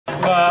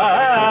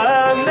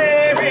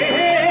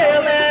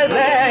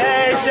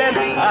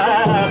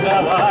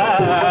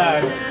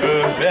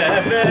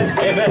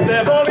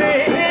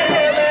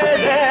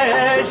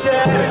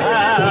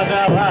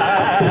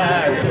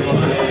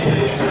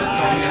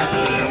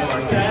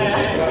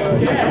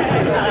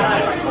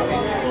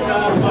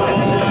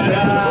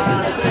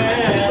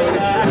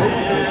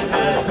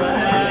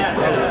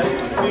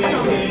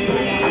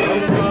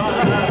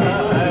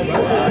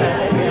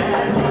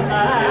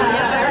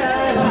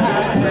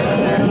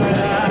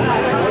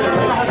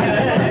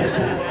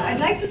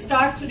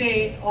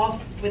Today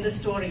off with a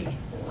story.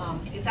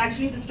 It's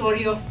actually the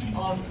story of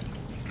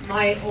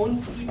my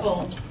own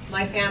people,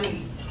 my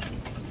family.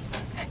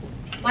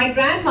 My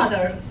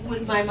grandmother, who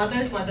was my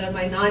mother's mother,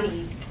 my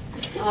Nani,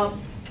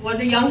 was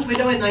a young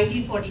widow in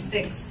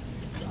 1946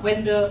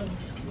 when the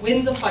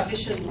winds of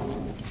partition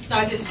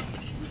started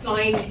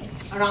flying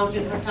around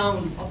in her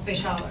town of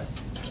Peshawar.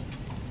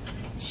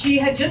 She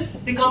had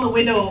just become a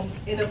widow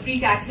in a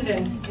freak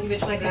accident in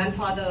which my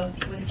grandfather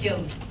was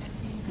killed.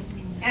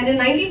 And in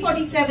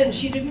 1947,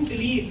 she didn't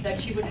believe that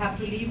she would have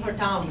to leave her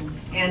town,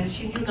 and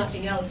she knew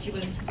nothing else. She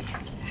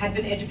had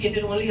been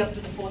educated only up to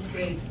the 4th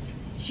grade.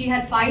 She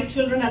had 5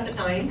 children at the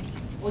time.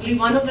 Only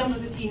one of them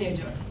was a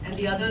teenager, and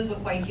the others were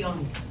quite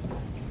young.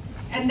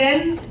 And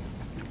then,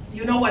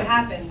 you know what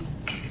happened.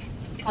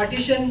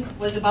 Partition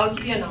was about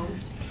to be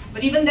announced,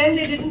 but even then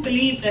they didn't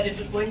believe that it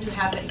was going to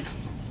happen.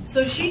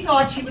 So she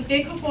thought she would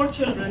take her 4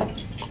 children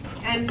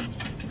and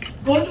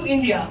go to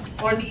India,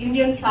 or the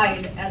Indian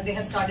side, as they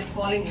had started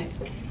calling it,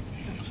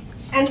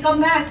 and come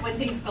back when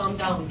things calmed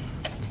down.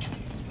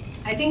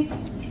 I think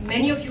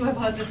many of you have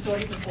heard this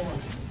story before.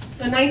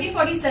 So in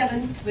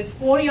 1947, with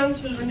 4 young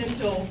children in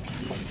tow,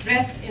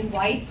 dressed in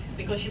white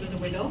because she was a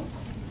widow,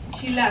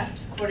 she left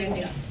for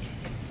India.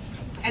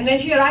 And when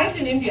she arrived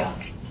in India,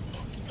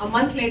 a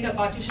month later,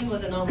 partition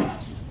was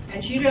announced,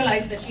 and she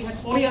realized that she had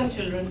 4 young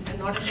children and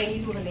not a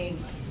penny to her name.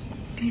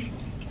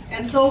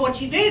 And so what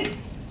she did,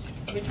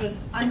 which was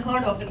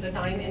unheard of in the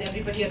time, and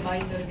everybody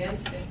advised her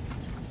against it,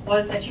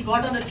 was that she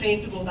got on a train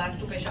to go back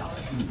to Peshawar,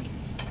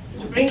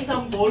 to bring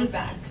some gold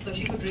back so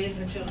she could raise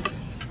her children.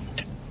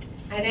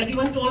 And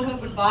everyone told her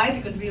goodbye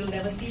because we will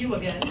never see you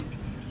again.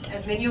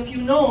 As many of you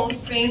know,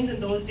 trains in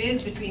those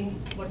days between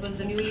what was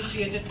the newly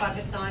created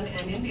Pakistan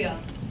and India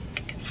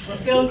were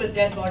filled with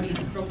dead bodies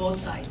from both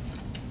sides,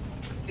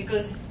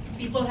 because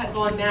people had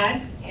gone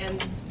mad and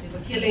they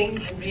were killing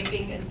and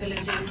raping and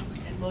pillaging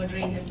and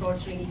murdering and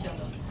torturing each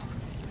other.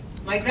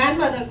 My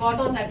grandmother got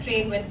on that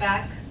train, went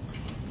back.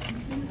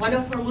 One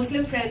of her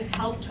Muslim friends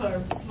helped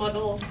her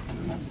smuggle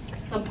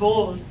some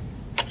gold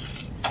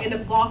in a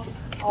box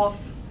of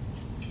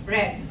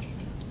bread.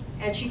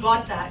 And she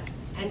got that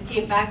and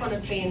came back on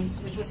a train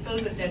which was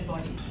filled with dead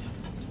bodies.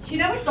 She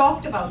never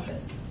talked about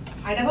this.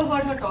 I never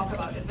heard her talk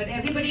about it, but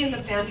everybody in the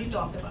family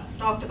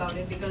talked about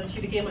it because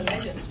she became a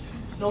legend.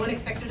 No one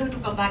expected her to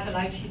come back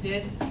alive. She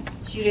did.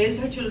 She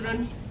raised her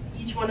children.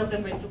 Each one of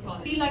them went to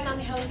college. I feel like I'm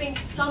helping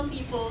some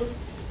people,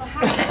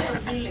 perhaps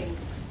for healing.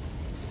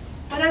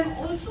 But I'm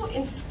also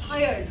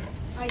inspired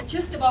by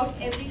just about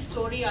every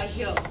story I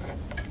hear.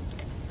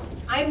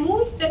 I'm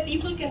moved that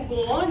people can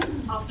go on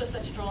after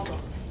such trauma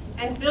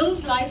and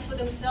build lives for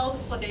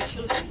themselves, for their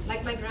children,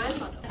 like my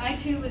grandmother. I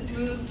too was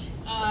moved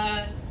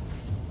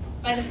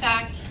by the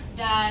fact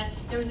that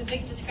there was a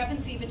big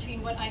discrepancy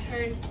between what I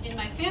heard in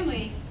my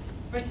family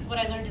versus what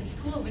I learned in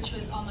school, which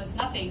was almost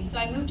nothing. So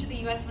I moved to the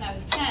US when I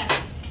was 10.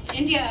 In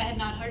India, I had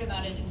not heard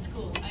about it in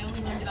school. I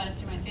only learned about it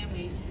through my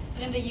family.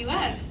 And in the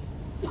US,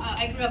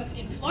 I grew up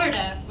in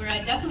Florida, where I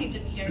definitely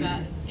didn't hear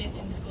about it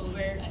in school,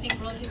 where I think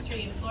world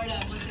history in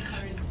Florida mostly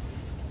covers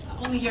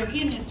only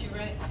European history,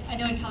 right? I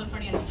know in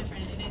California it's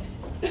different. It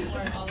is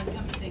more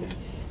all-encompassing.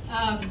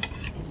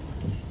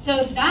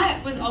 So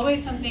that was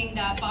always something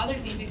that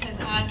bothered me, because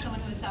as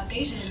someone who was South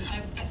Asian, I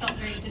felt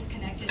very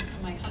disconnected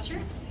from my culture.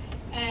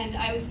 And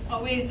I was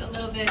always a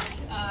little bit,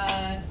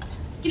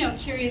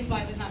 curious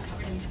why it was not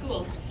covered in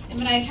school. And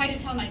when I tried to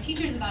tell my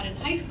teachers about it in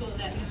high school,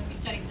 that we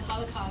studied the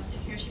Holocaust in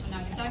Hiroshima and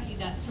Nagasaki,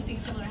 that something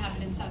similar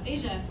happened in South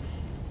Asia,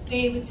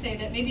 they would say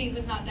that maybe it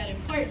was not that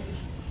important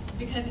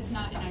because it's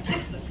not in our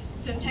textbooks.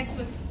 So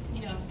textbook,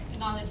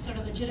 knowledge sort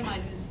of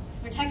legitimizes,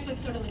 or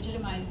textbooks sort of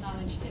legitimize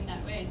knowledge in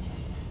that way.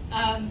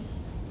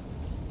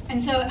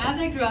 And so as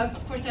I grew up,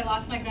 of course, I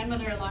lost my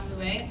grandmother along the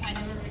way. I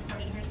never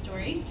recorded her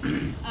story.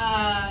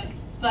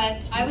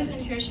 But I was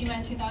in Hiroshima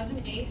in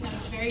 2008, and I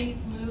was very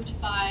moved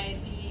by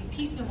the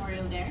Peace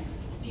Memorial there,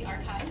 the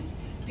archives,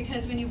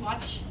 because when you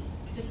watch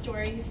the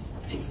stories,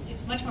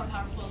 it's much more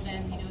powerful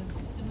than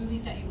the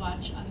movies that you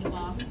watch on the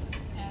bomb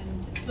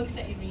and the books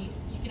that you read.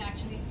 You can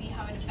actually see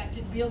how it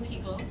affected real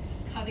people,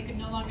 how they could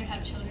no longer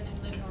have children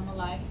and live normal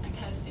lives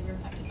because they were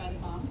affected by the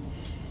bomb.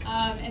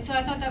 And so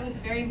I thought that was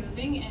very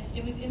moving, and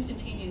it was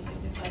instantaneous.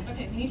 It was like,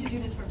 okay, we need to do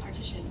this for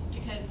partition,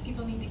 because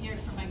people need to hear it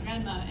from my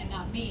grandma and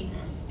not me,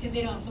 because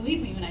they don't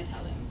believe me when I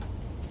tell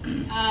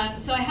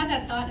them. So I had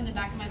that thought in the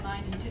back of my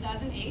mind in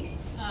 2008,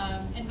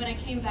 and when I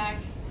came back,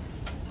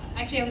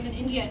 actually I was in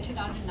India in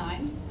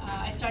 2009.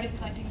 I started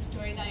collecting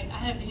stories. I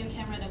had a video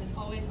camera that was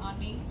always on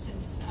me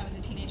since I was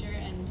a teenager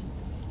and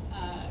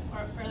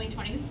or early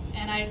 20s,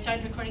 and I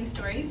started recording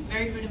stories,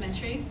 very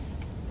rudimentary.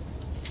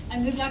 I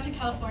moved out to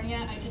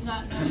California. I did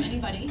not know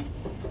anybody.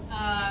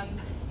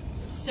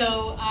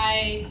 So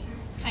I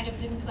kind of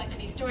didn't collect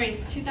any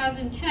stories.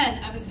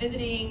 2010, I was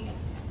visiting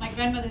my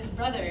grandmother's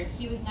brother.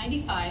 He was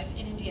 95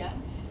 in India,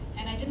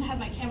 and I didn't have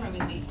my camera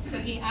with me. So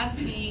he asked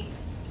me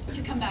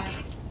to come back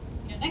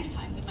next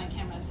time with my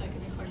camera so I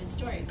could record his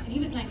story. And he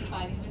was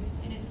 95. He was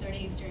in his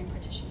 30s during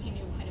partition. He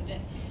knew quite a bit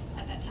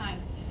at that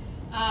time.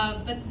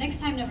 But next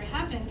time never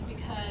happened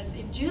because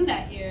in June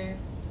that year,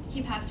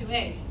 he passed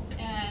away.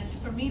 And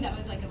for me, that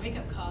was like a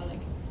wake-up call. Like,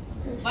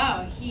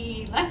 wow,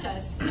 he left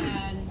us.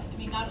 And I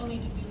mean, not only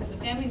did we lose a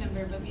family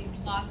member, but we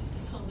lost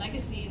this whole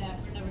legacy that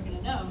we're never going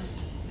to know.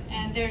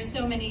 And there's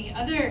so many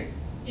other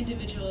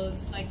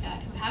individuals like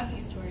that who have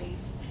these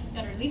stories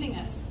that are leaving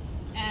us.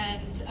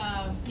 And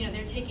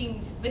they're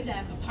taking with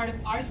them a part of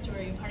our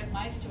story, a part of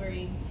my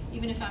story,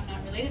 even if I'm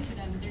not related to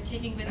them. They're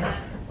taking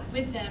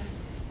with them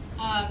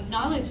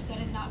knowledge that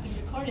has not been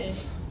recorded.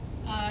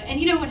 And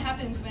you know what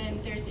happens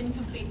when there's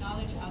incomplete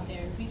knowledge out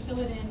there? We fill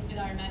it in with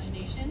our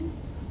imagination,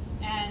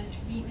 and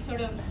we sort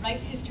of write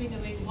history the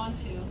way we want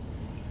to.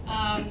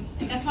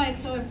 And that's why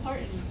it's so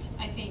important,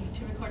 I think,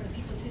 to record the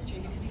people's history,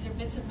 because these are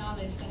bits of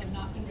knowledge that have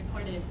not been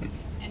recorded.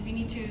 And we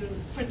need to,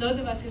 for those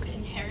of us who've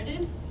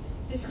inherited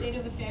this state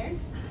of affairs,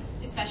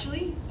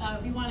 especially,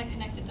 we want to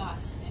connect the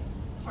dots. And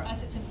for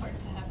us, it's important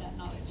to have that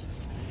knowledge.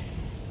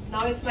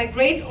 Now it's my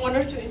great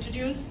honor to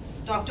introduce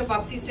Dr.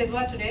 Bapsi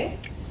Sidhwa today.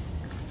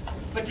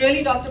 But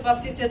really, Dr.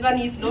 Bapsi Sidhwa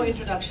needs no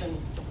introduction.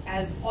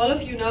 As all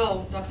of you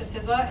know, Dr.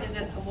 Sidhwa is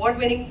an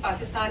award-winning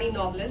Pakistani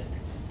novelist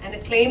and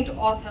acclaimed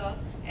author,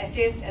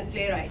 essayist, and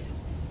playwright,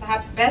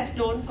 perhaps best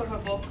known for her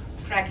book,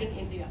 Cracking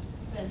India.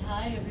 Well,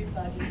 hi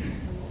everybody.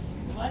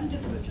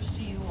 Wonderful to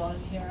see you all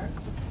here.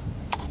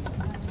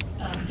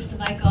 Is the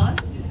mic on?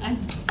 I'm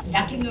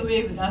yakking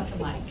away without the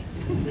mic.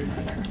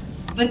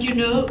 But you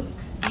know,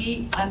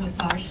 I'm a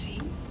Parsi,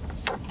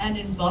 and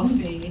in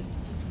Bombay,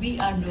 we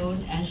are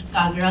known as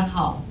Kagra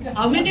Khao.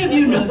 How many of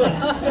you know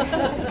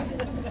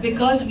that?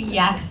 Because we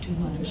yak too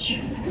much.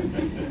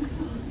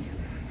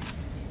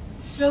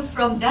 So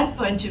from that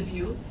point of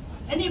view,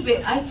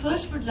 anyway, I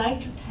first would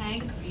like to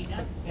thank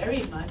Rina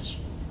very much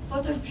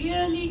for the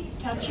really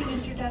touching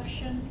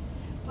introduction,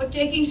 for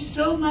taking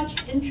so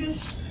much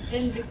interest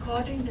in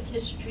recording the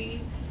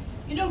history.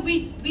 You know,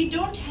 we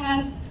don't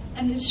have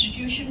an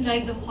institution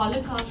like the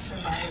Holocaust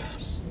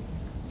survivors.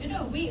 You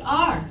know,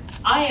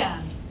 I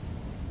am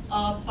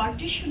a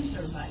partition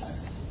survivor.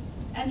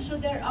 And so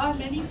there are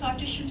many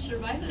partition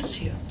survivors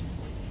here.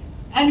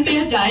 And we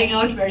are dying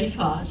out very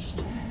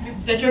fast. We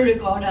better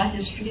record our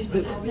histories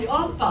before we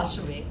all pass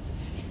away.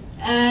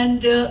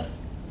 And the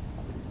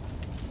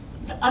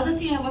other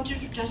thing I wanted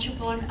to touch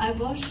upon, I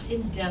was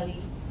in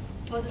Delhi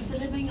for the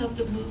filming of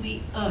the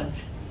movie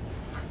Earth.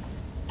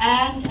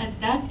 And at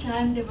that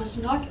time, there was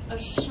not a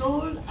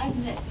soul I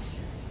met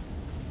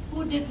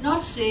who did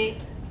not say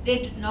they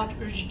did not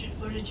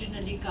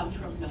originally come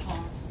from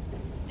Lahore.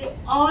 They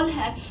all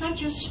had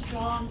such a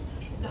strong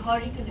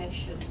Lahori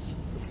connections.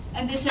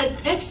 And they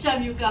said, next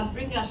time you come,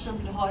 bring us some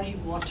Lahori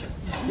water.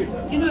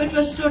 You know, it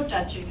was so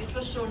touching. It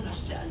was so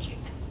nostalgic.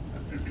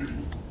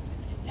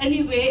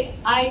 Anyway,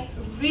 I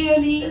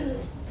really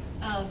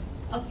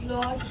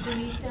applaud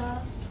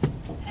Gunita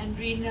and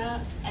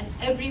Rina and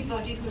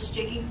everybody who's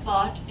taking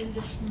part in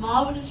this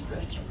marvelous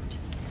project.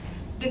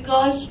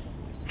 Because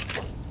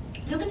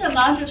look at the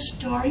amount of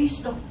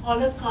stories the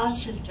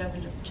Holocaust has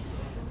developed.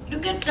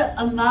 Look at the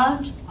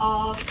amount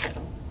of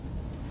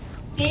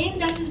pain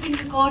that has been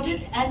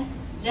recorded and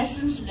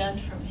lessons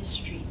learned from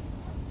history.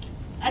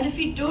 And if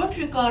we don't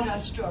record our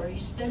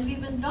stories, then we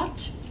will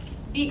not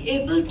be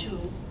able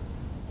to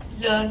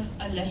learn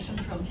a lesson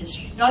from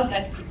history. Not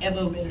that we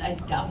ever will, I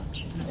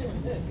doubt,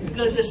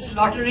 because the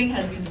slaughtering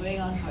has been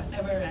going on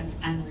forever and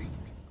ever.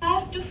 We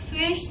have to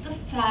face the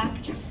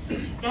fact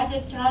that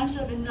at times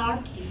of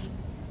anarchy,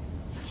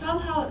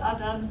 somehow or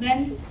other,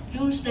 men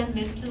lose their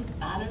mental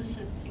balance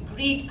and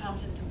greed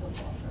comes into the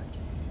forefront.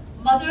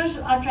 Mothers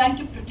are trying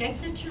to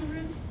protect their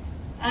children,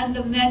 and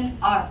the men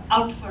are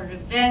out for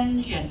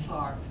revenge and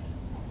for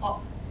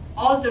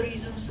all the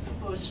reasons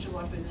opposed to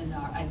what women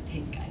are, I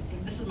think.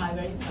 This is my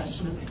very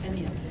personal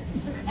opinion.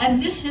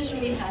 And this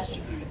history has to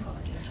be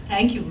recorded.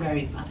 Thank you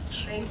very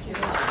much. Thank you.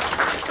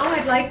 Now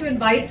I'd like to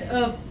invite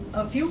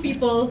a few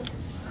people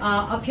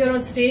up here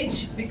on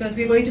stage because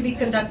we're going to be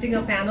conducting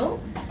a panel.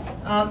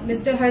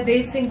 Mr.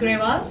 Hardev Singh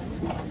Grewal,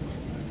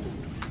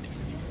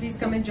 please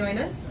come and join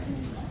us.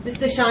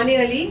 Mr. Shani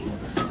Ali,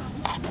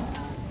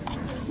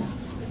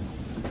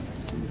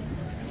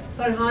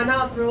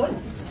 Farhana Afroz,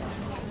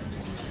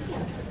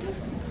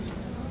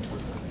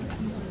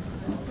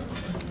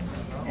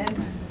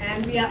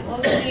 and we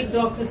also need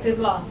Dr.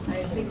 Sidhwa.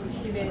 I think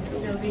she may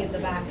still be in the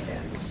back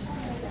there.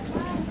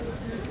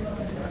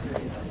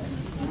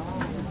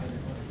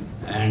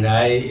 And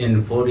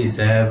in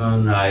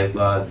 47, I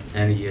was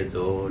 10 years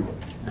old,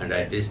 and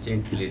I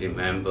distinctly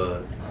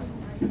remember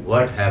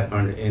what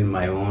happened in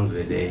my own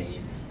village.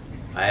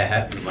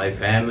 My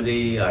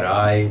family or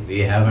we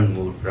haven't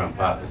moved from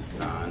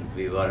Pakistan.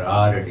 We were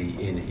already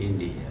in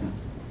India.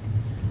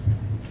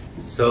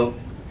 So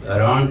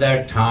around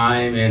that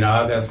time, in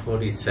August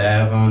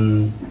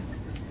 47,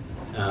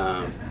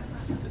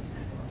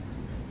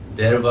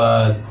 there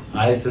was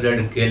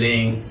isolated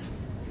killings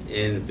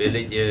in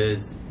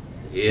villages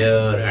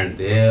here and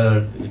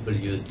there. People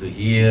used to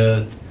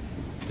hear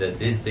that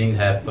this thing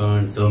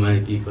happened, so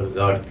many people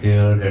got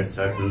killed at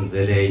certain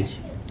village.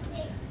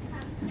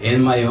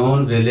 In my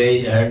own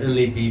village,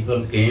 elderly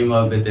people came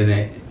up with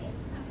a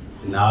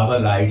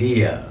novel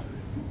idea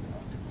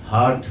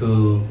how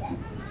to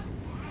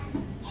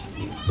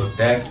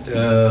protect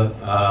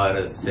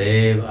or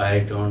save, I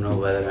don't know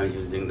whether I'm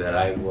using the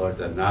right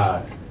words or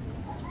not,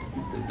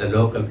 the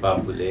local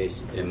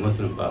population, a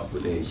Muslim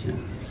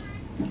population.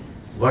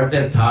 What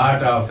they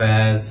thought of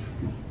as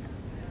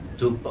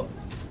to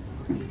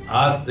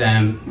ask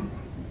them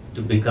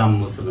to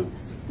become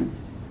Muslims,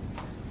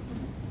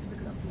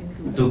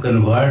 to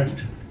convert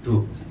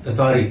to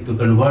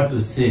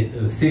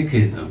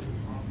Sikhism.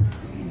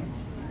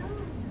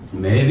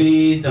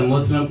 Maybe the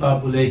Muslim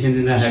population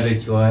didn't have a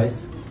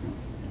choice.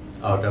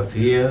 Out of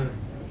fear,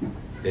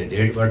 they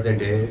did what they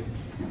did.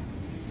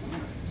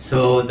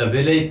 So the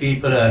village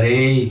people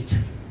arranged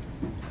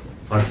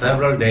for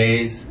several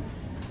days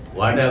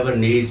whatever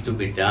needs to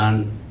be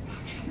done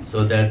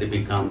so that they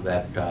become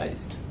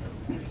baptized.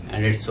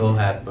 And it so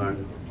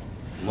happened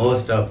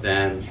most of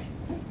them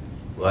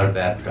were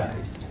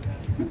baptized.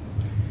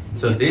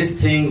 So this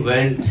thing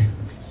went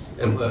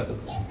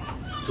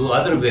to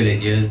other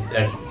villages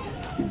that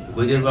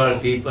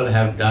Gujarwal people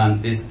have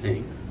done this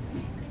thing.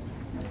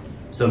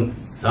 So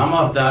some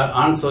of the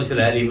unsocial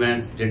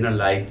elements did not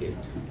like it.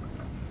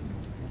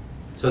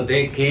 So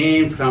they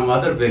came from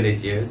other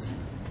villages.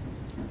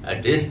 I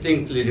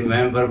distinctly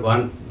remember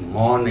one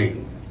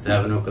morning,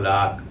 7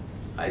 o'clock,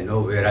 I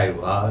know where I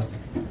was.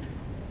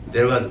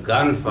 There was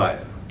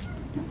gunfire,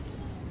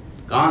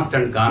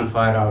 constant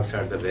gunfire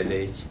outside the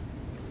village.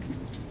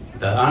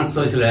 The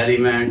unsocial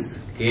elements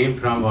came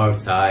from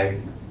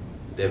outside.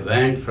 They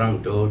went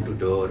from door to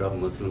door of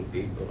Muslim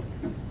people.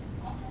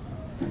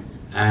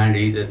 And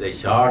either they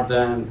shot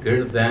them,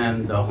 killed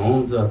them, the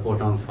homes were put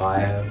on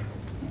fire.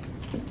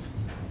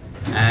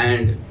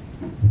 And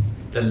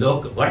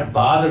what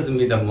bothers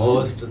me the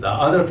most, the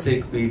other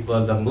Sikh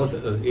people, the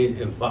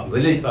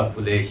village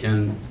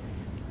population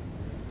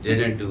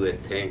didn't do a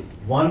thing.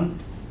 One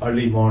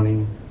early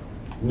morning,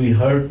 we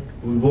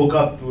woke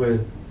up to a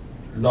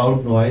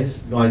loud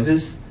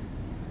noises,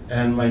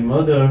 and my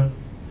mother,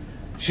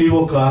 she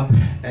woke up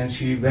and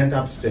she went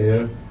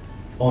upstairs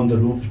on the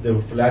roof. There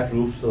were flat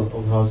roofs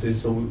of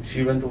houses, so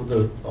she went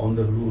on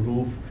the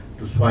roof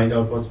to find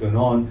out what's going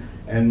on,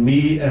 and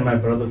me and my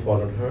brother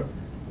followed her.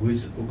 We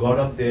got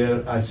up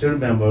there. I still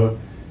remember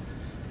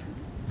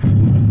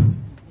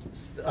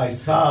I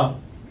saw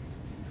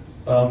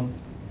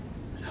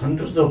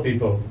hundreds of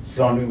people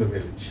surrounding the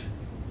village.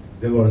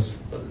 There was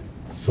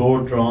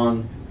sword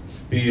drawn,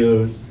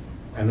 spears,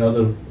 and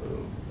other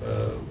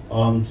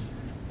arms,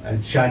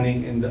 and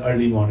shining in the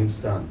early morning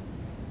sun.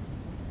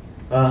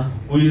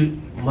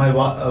 My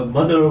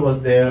mother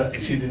was there.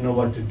 She didn't know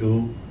what to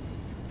do,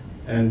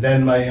 and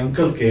then my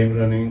uncle came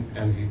running,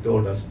 and he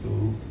told us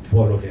to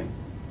follow him.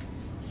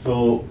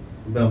 So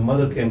the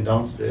mother came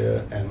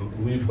downstairs,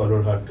 and we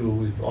followed her too.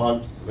 We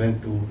all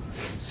went to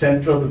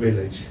center of the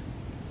village.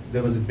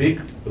 There was a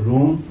big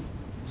room,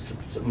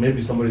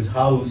 maybe somebody's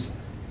house.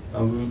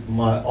 When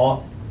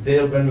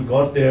we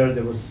got there,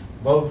 there was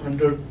about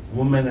 100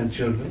 women and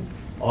children,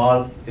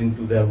 all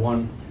into their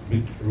one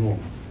big room.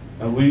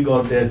 And we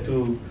got there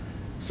too.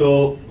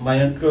 So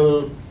my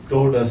uncle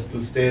told us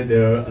to stay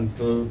there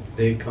until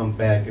they come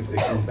back, if they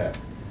come back.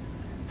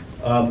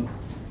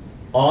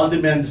 All the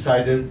men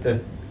decided that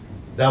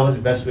that was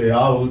the best way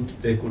out.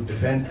 They could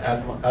defend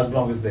as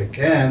long as they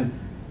can,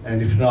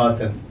 and if not,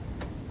 then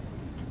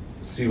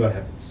see what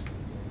happens.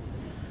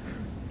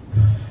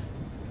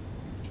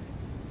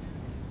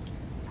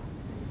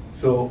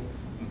 So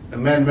the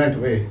men went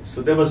away.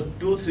 So there was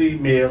 2-3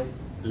 male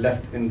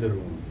left in the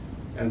room,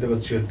 and there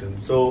were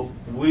children. So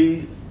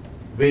we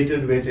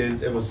waited.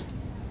 It was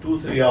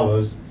 2-3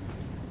 hours,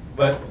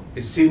 but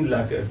it seemed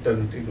like an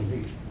eternity to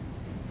me.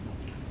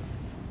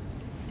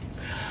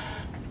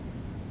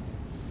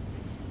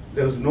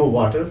 There was no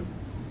water.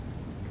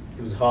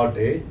 It was a hot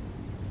day,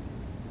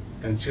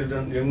 and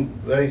children,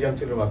 very young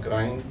children were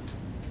crying,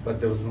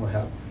 but there was no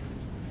help.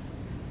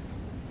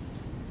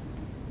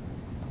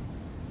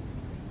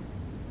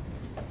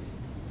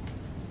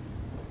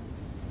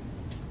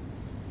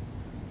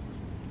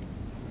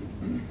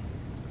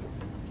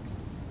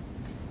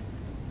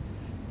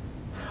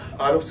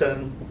 All of a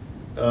sudden,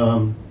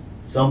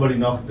 somebody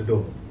knocked the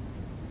door.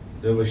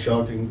 They were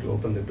shouting to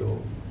open the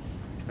door,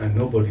 and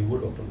nobody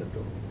would open the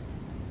door.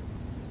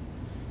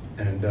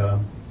 And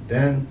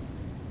then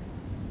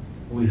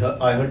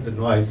I heard the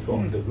noise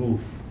from the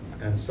roof,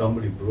 and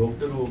somebody broke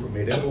the roof,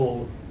 made a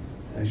hole,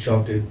 and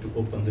shouted to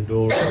open the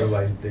door.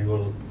 Otherwise, they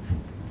will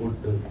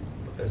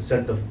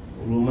set the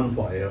room on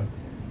fire,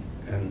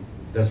 and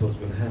that's what's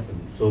going to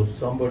happen. So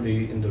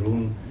somebody in the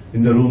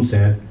room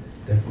said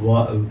that,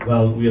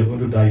 well, we are going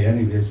to die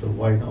anyway, so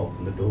why not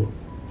open the door?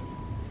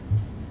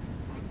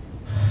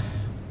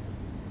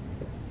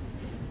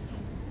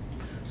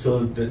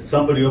 So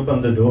somebody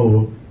opened the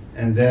door,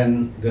 And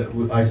then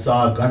I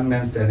saw a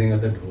gunman standing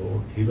at the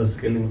door. He was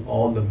killing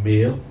all the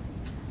male,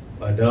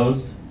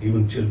 adults,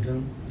 even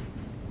children,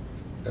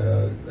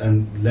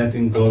 and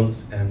letting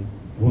girls and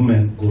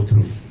women go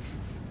through.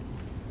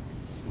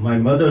 My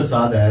mother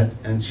saw that,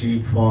 and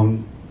she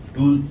found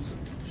 2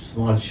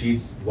 small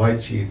sheets,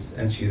 white sheets,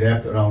 and she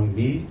wrapped around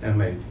me and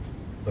my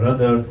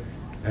brother,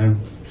 and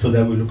so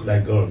that we look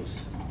like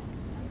girls.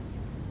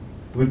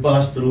 We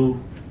passed through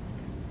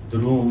the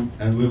room,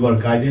 and we were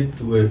guided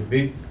to a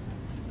big,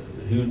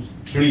 huge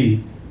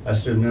tree, I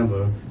still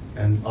remember,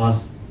 and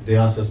they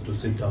asked us to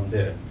sit down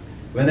there.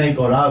 When I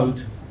got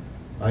out,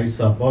 I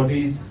saw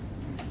bodies,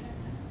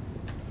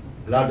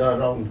 blood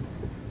around.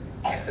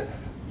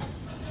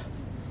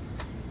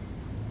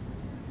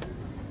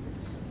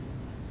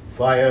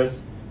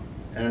 Fires,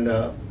 and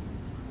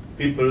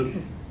people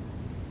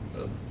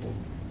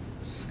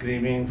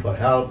screaming for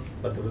help,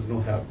 but there was no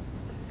help.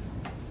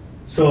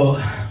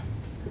 So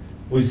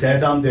we sat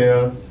down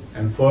there,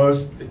 and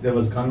first there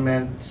was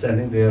gunman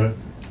standing there.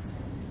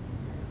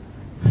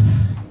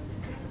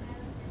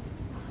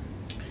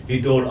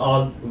 He told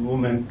all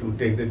women to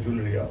take the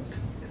jewelry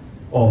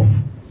off.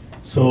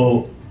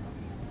 So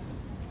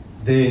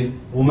the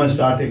women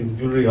started taking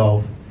the jewelry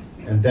off,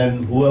 and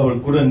then whoever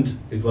couldn't,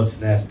 it was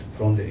snatched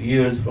from their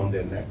ears, from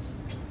their necks.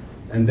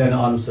 And then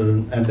all of a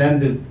sudden, and then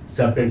they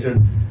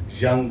separated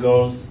young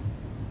girls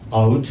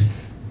out,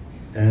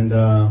 and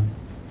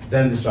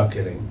then they start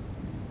killing.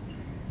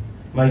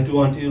 My 2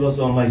 aunties was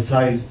on my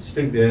side,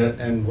 stick there,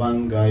 and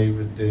one guy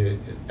with the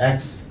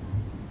axe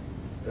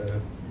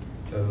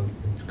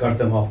cut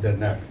them off their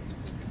neck.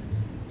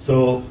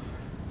 So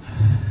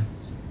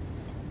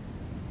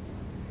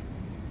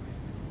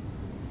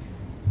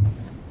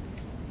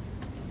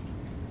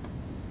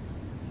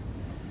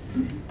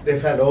they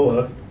fell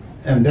over,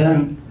 and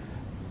then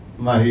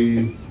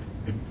my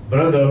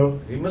brother,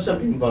 he must have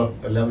been about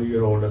 11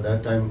 years old at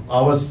that time.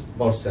 I was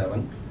about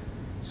 7.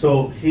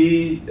 So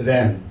he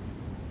ran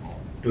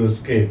to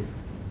escape,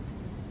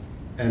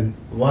 and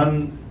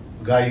one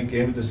guy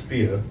came with a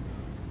spear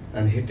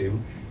and hit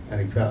him,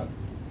 and he fell.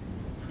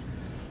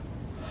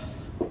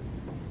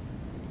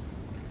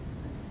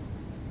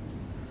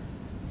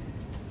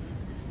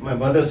 My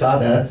mother saw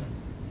that,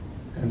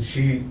 and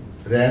she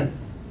ran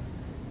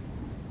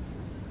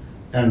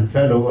and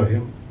fell over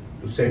him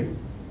to save him.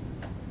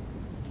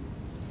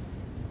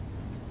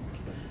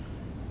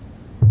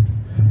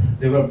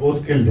 They were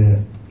both killed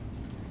there.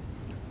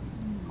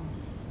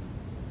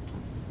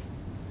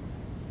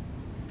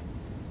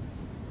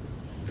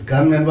 The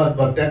gunman was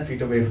about 10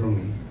 feet away from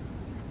me.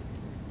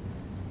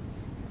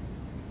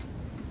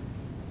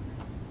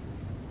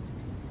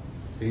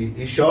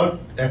 He shot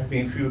at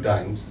me a few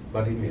times,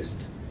 but he missed.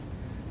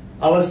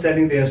 I was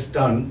standing there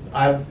stunned.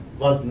 I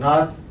was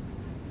not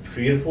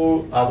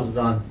fearful. I was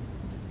not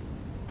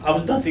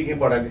thinking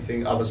about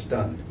anything. I was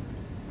stunned.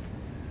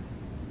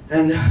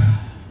 And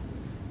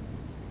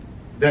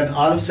then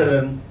all of a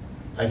sudden,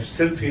 I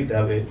still feel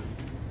that way.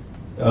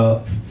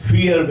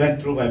 Fear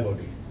went through my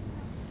body,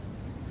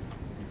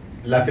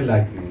 like a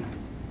lightning.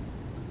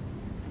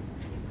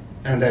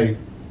 And I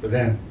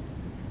ran.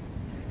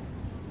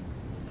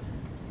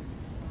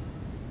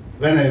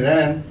 When I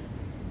ran,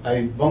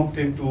 I bumped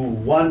into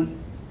one,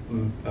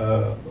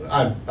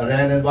 I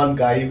ran and one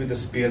guy with a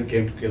spear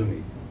came to kill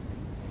me.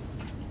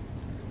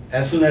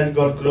 As soon as he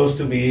got close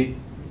to me,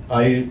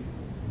 I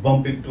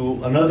bumped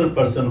into another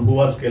person who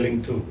was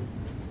killing too.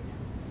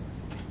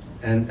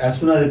 And as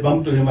soon as I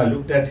bumped to him, I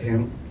looked at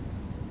him.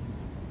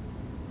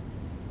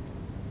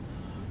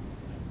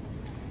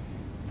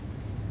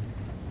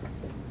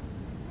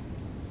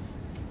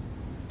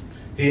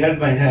 He held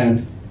my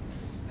hand,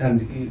 and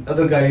the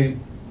other guy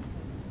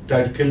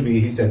tried to kill me.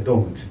 He said,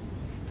 "Don't."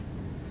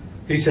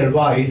 He said,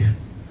 "Why?"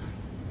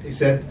 He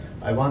said,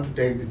 "I want to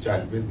take the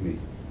child with me."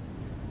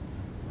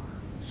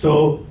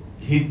 So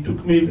he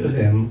took me with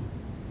him,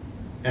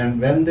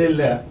 and when they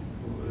left,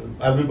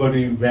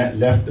 everybody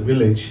left the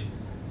village,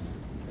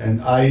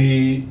 and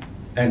I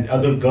and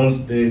other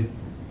girls, they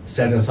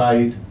set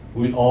aside.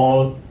 We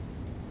all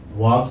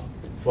walked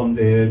from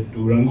there to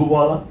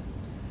Ranguwala.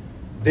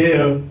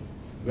 There,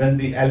 when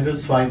the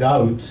elders find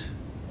out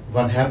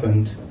what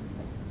happened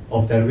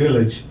of their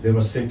village, they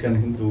were Sikh and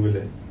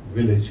Hindu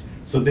village.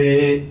 So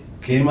they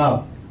came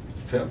up,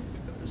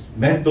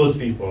 met those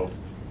people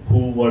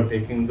who were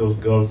taking those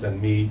girls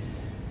and me,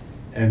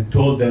 and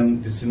told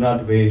them this is not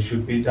the way it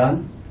should be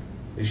done.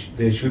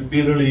 They should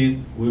be released.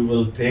 We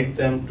will take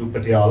them to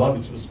Patiala,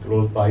 which was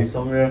close by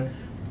somewhere,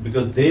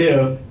 because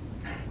there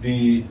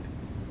the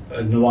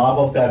Nawab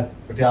of that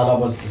Patiala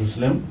was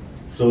Muslim,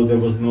 so there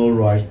was no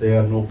riots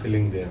there, no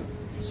killing there.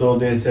 So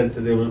they said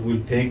that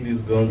we'll take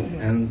these girls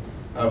and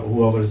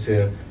whoever is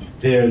here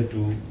there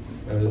to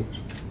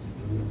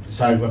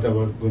decide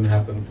whatever is going to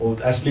happen. Or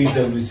at least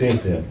they'll be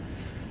safe there.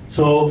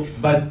 So,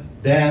 but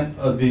then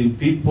the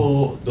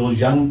people, those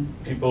young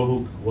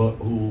people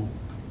who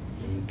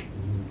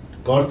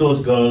got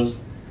those girls,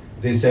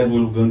 they said,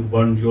 "We're going to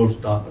burn your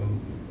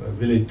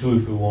village too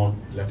if you want,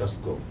 let us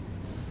go."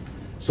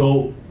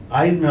 So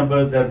I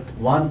remember that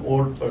one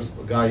old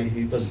guy,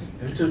 he was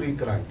literally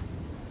crying.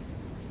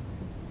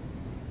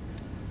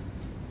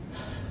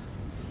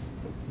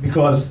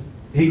 Because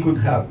he could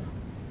help.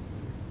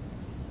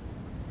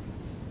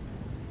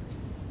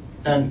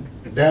 And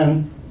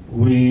then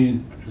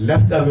we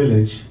left the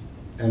village,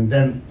 and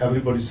then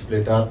everybody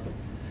split up.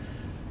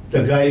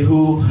 The guy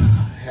who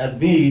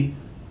had me,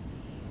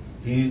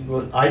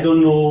 I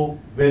don't know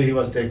where he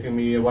was taking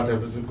me or what he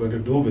was going to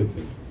do with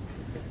me.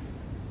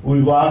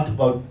 We walked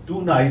about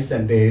 2 nights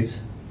and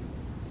days.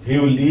 He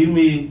will leave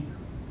me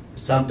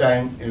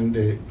sometime in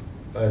the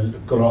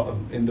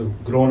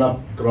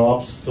grown-up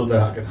crops so that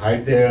I can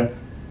hide there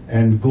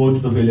and go to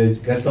the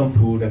village, get some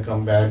food, and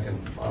come back, and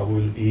I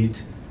will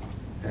eat.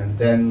 And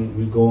then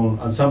we go on.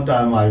 And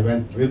sometime I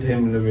went with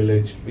him in the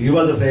village. He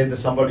was afraid that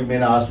somebody may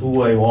ask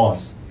who I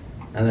was,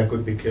 and I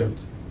could be killed.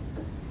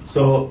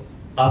 So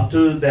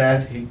after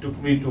that, he took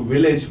me to a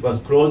village, was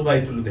close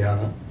by to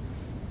Ludhiana,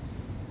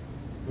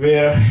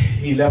 where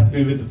he left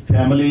me with a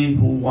family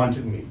who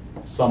wanted me.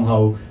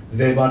 Somehow,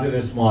 they wanted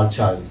a small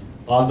child,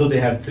 although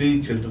they had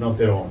 3 children of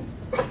their own.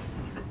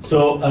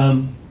 So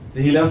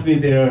he left me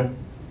there,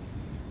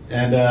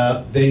 and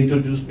they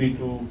introduced me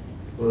to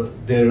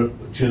their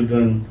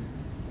children.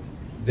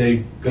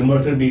 They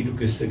converted me to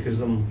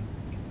Sikhism,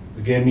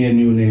 they gave me a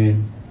new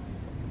name,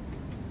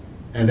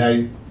 and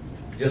I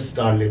just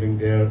started living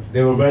there.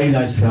 They were a very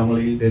nice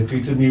family, they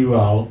treated me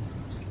well.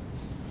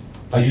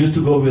 I used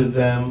to go with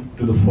them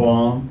to the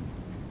farm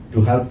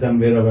to help them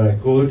wherever I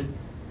could.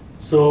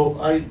 So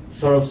I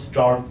sort of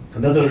started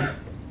another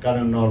kind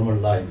of normal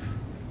life,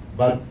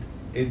 but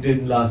it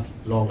didn't last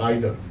long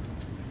either.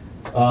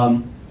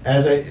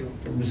 As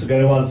Mr.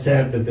 Garewal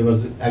said, that there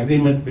was an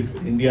agreement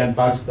between India and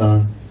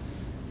Pakistan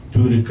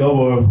to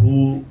recover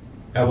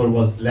whoever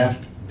was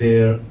left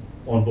there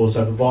on both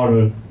sides of the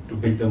border to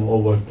pick them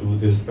over to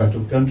their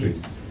respective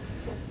countries.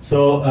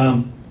 So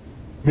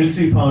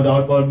military found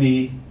out about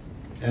me,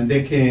 and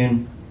they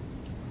came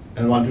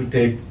and wanted to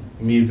take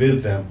me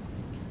with them.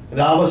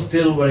 And I was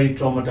still very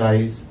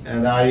traumatized,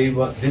 and I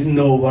didn't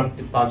know what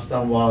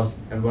Pakistan was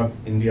and what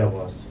India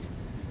was.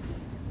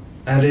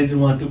 And I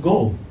didn't want to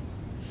go.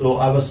 So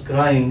I was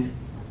crying,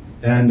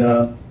 and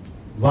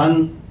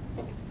one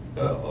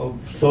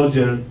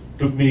soldier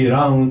took me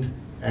around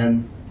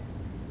and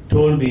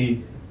told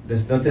me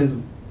there's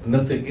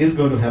nothing is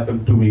going to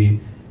happen to me,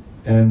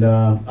 and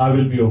I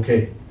will be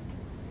okay.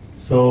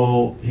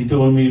 So he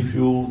told me a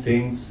few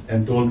things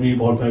and told me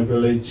about my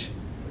village,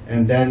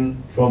 and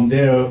then from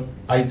there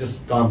I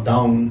just calmed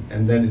down,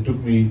 and then it took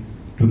me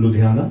to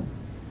Ludhiana,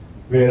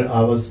 where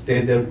I was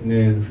stayed there in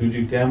a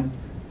refugee camp.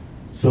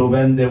 So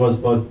when there was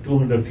about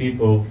 200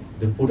 people,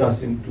 they put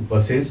us into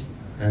buses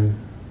and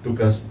took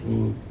us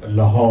to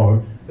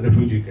Lahore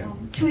refugee camp.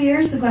 2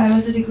 years ago, I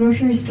was at a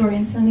grocery store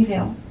in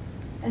Sunnyvale.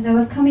 As I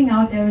was coming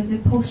out, there was a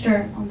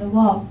poster on the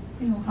wall.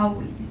 You know how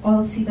we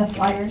all see the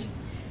flyers.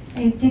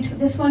 And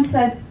this one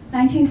said,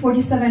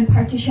 1947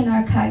 Partition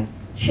Archive.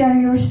 Share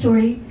your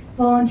story,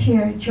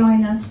 volunteer,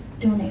 join us,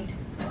 donate.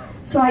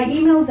 So I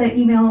emailed the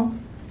email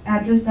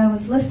address that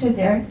was listed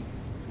there.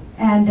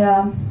 And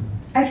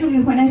actually,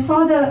 when I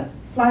saw the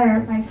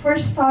flyer, my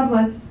first thought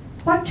was,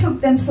 what took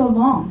them so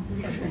long?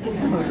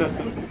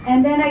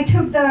 And then I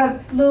took the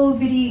little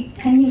bitty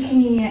tiny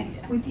thingy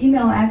with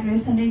email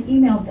address and then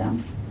emailed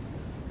them.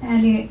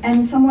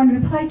 And someone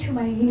replied to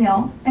my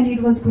email, and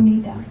it was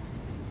Gunita.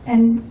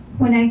 And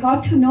when I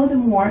got to know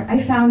them more,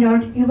 I found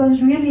out it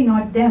was really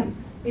not them.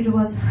 It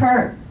was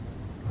her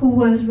who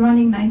was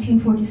running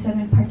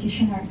 1947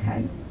 Partition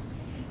Archive.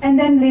 And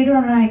then later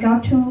on, I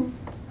got to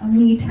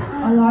meet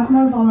a lot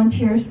more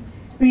volunteers,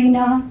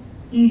 Reena,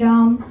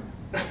 Iram,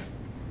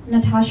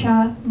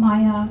 Natasha,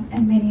 Maya,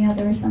 and many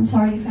others. I'm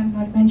sorry if I'm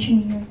not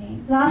mentioning your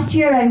name. Last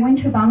year, I went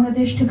to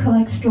Bangladesh to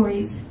collect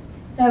stories.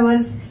 There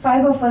was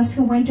 5 of us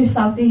who went to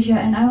South Asia,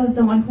 and I was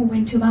the one who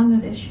went to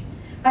Bangladesh.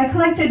 I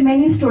collected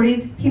many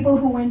stories, people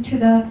who went to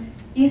the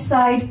east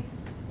side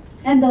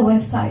and the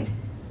west side.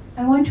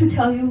 I want to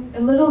tell you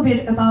a little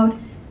bit about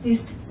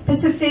these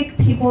specific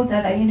people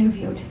that I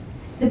interviewed,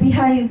 the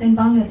Biharis in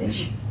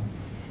Bangladesh.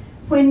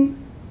 When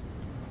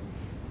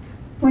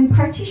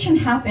partition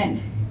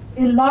happened,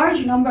 a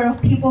large number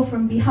of people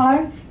from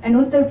Bihar and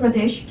Uttar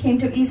Pradesh came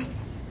to East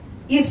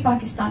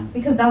Pakistan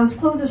because that was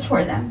closest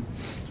for them.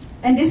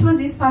 And this was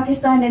East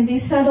Pakistan, and they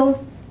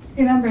settled.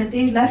 Remember,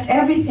 they left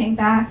everything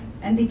back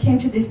and they came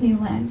to this new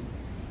land.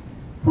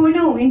 Who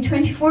knew in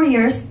 24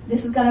 years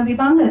this is going to be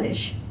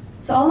Bangladesh?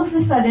 So all of a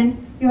sudden,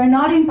 you are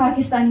not in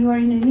Pakistan, you are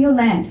in a new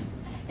land.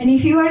 And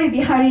if you are a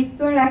Bihari,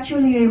 you are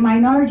actually a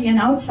minority, an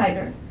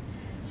outsider.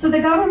 So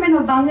the government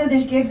of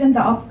Bangladesh gave them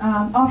the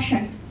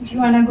option. Do you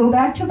want to go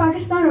back to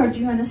Pakistan or do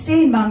you want to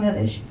stay in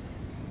Bangladesh?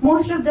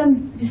 Most of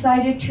them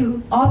decided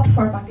to opt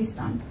for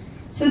Pakistan.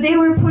 So they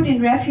were put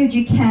in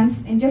refugee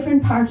camps in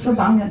different parts of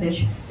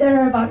Bangladesh.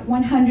 There are about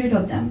 100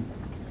 of them.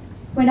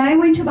 When I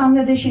went to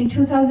Bangladesh in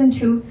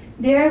 2002,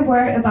 there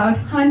were about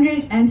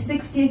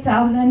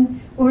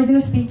 160,000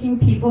 Urdu-speaking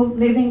people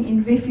living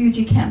in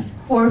refugee camps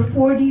for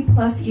 40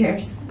 plus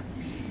years.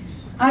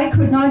 I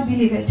could not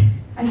believe it.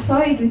 I saw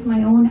it with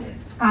my own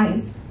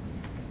eyes.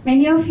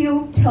 Many of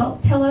you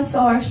tell us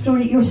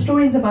your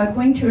stories about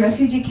going to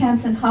refugee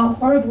camps and how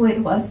horrible it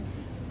was.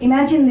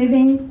 Imagine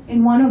living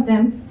in one of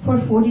them for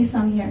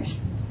 40-some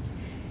years.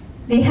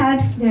 They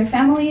had their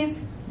families,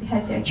 they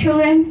had their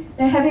children,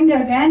 they're having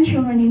their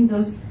grandchildren in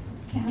those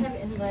camps. I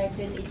have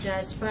invited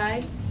Ijaz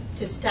Bhai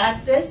to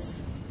start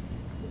this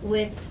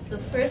with the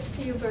first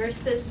few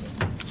verses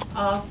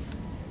of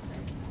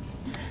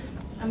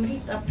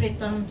Amrita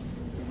Pritam's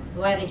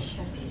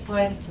Varisha,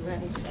 poem to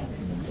Varisha.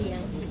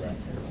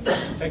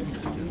 Thank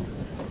you.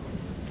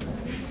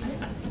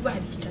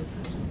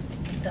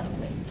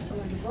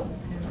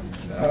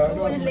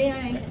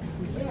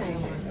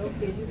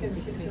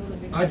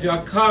 ਅੱਜ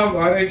ਅੱਖਾਂ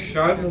ਵਾਰੇ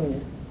ਸ਼ਾਹ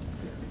ਨੂੰ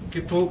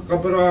ਕਿਥੋਂ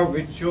ਕਬਰਾਂ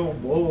ਵਿੱਚੋਂ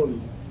ਬੋਲ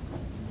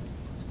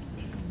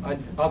ਅੱਜ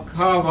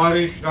ਅੱਖਾਂ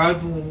ਵਾਰੇ ਸ਼ਾਹ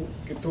ਨੂੰ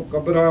ਕਿਥੋਂ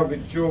ਕਬਰਾਂ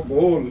ਵਿੱਚੋਂ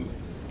ਬੋਲ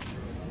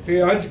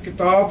ਤੇ ਅੱਜ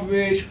ਕਿਤਾਬ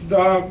ਵਿੱਚ ਇਸ਼ਕ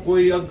ਦਾ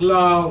ਕੋਈ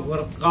ਅਗਲਾ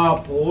ਵਰਕਾ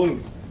ਫੋਲ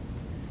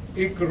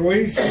ਇੱਕ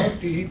ਰੋਈ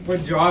ਸਾਥੀ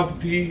ਪੰਜਾਬ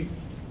ਦੀ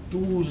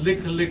ਤੂੰ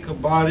ਲਿਖ ਲਿਖ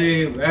ਬਾਰੇ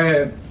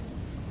ਵੈਰ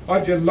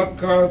ਅੱਜ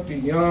ਲੱਖਾਂ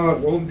ਧੀਆਂ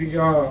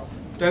ਰੋਂਦੀਆਂ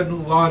ਤੈਨੂੰ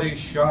ਵਾਰੇ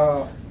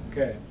ਸ਼ਾਹ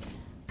ਕਹਿ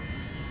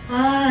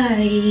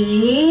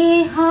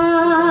आइए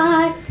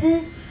हाथ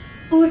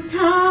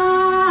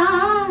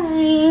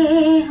उठाए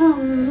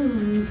हम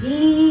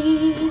भी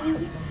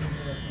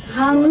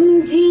हम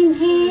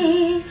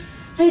जिन्हें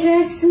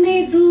रस्म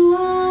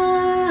दुआ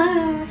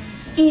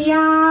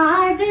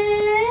याद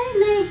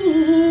नहीं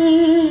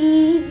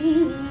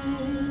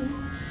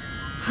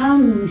हम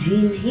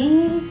जिन्हें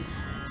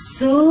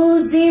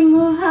सोज़े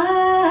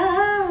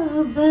मोहब्बत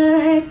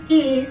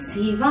के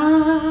सिवा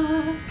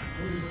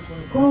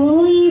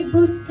कोई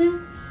बुत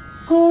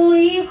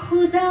कोई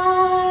खुदा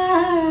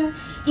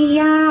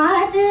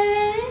याद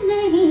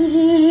नहीं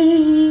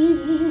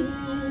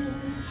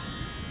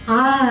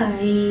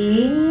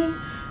आइए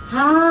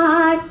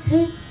हाथ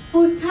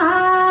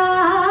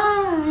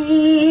उठाए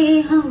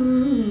हम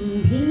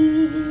भी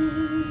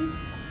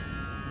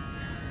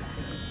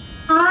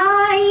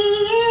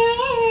आइए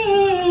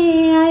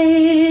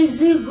अर्ज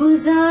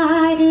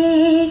गुजारे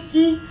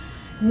की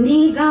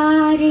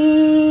निगारे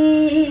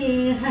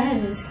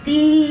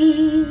हस्ती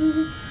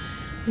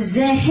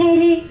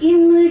जहर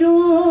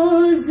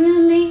इमरोज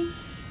में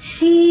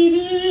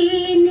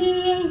शीरीनी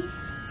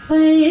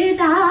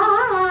फरदा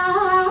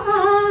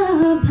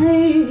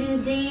भर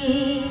दे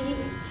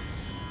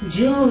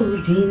जो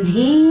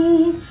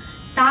जिन्हें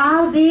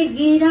ताबे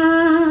गिरा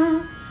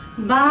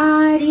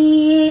बारी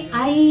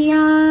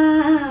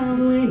अय्याम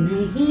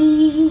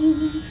नहीं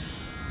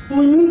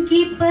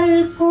उनकी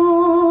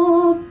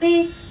पलकों पे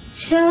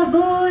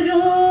शबो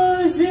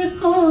रोज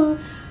को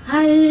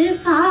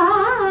हल्का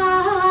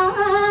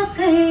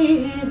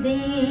कर दे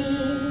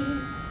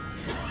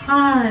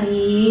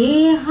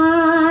आइए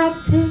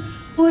हाथ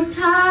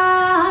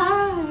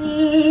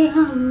उठाए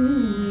हम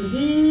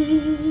भी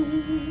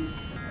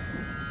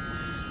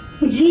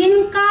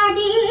जिनका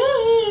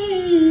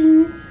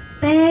दीन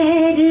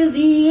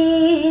पैरविए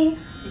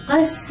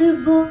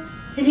कस्बो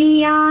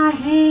रिया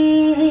है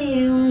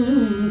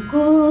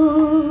उनको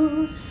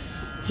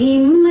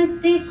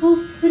हिम्मत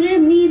कुफ्र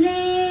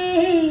मिले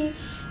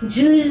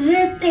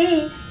जुर्रते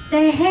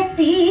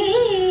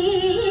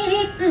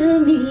तहकीक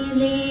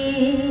मिले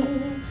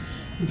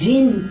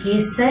जिनके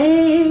सर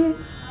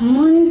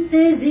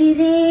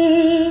मुंतज़िरे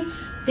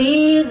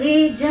तेगे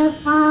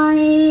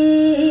जफाए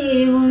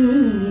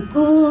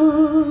उनको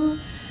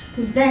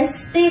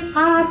दस्ते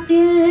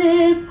कातिल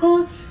को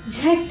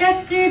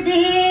झटक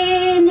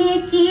देने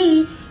की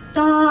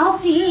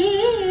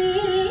तौफीक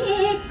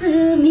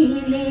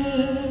मिले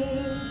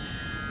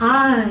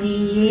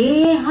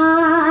आइए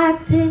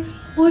हाथ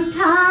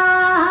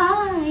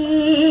उठाए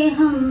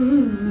हम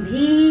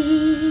भी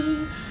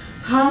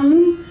हम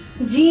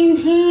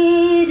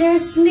जिन्हें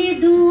रस्म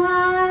दुआ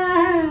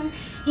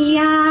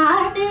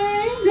याद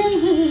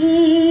नहीं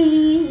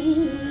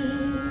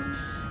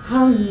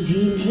हम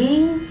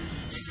जिन्हें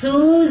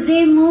सोज़े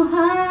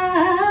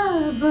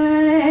मोहब्बत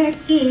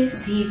के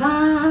सिवा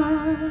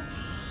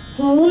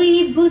कोई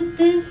बुत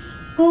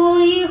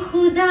कोई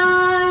खुदा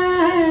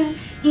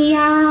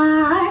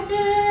याद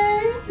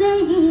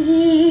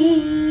नहीं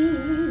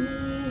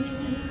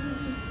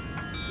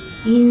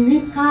इन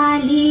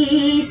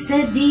काली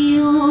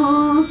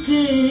सदियों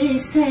के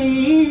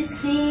सर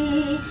से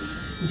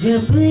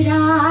जब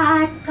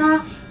रात का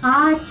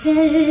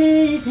आंचल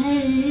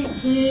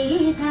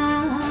ढलकेगा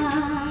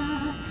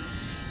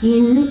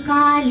इन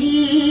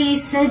काली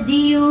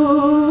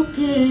सदियों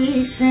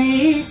के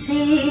सर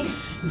से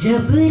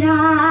जब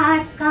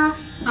रात का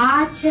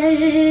आंचल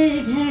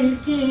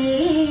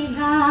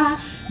ढलकेगा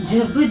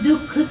जब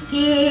दुख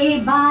के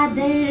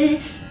बादल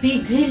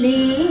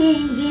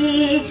पिघलेंगे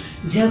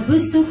जब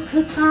सुख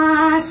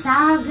का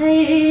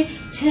सागर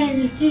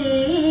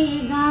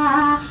छलकेगा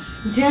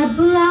जब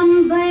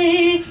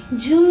अंबर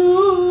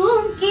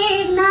झूम के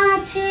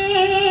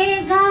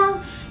नाचेगा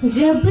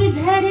जब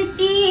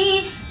धरती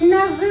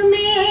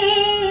नगमे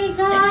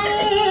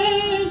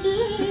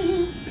गाएगी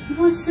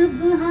वो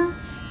सुबह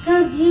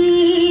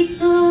कभी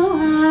तो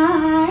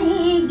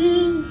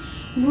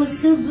वो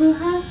सुबह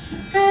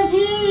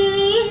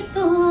कभी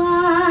तो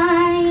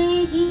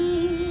आएगी।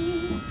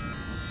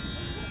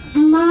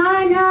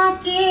 माना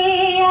के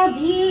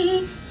अभी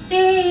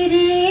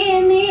तेरे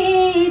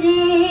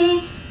मेरे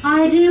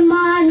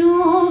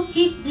अरमानों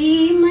की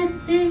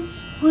कीमत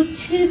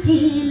कुछ भी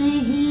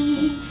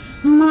नहीं।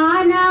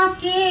 माना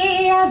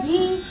के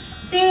अभी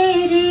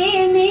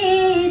तेरे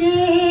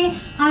मेरे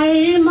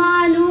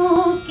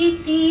अरमानों की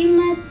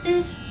कीमत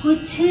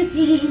कुछ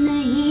भी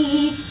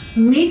नहीं।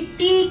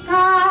 मिट्टी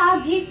का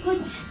भी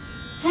कुछ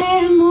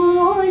है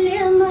मोल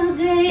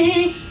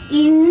मगर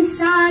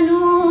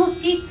इंसानों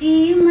की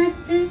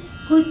कीमत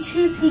कुछ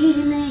भी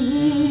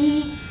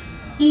नहीं।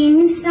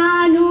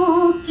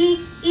 इंसानों की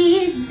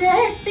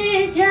इज्जत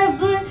जब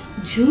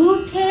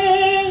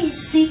झूठे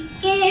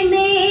सिक्के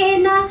में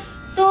ना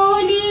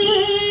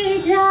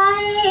तोली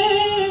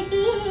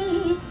जाएगी,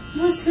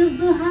 वो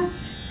सुबह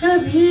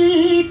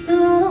कभी तो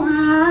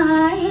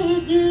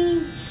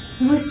आएगी।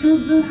 वो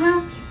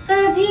सुबह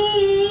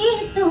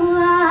कभी तो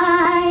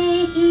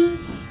आएगी।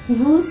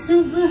 वो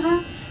सुबह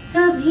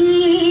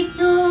कभी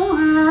तो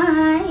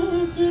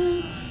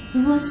आएगी।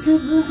 वो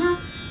सुबह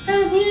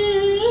कभी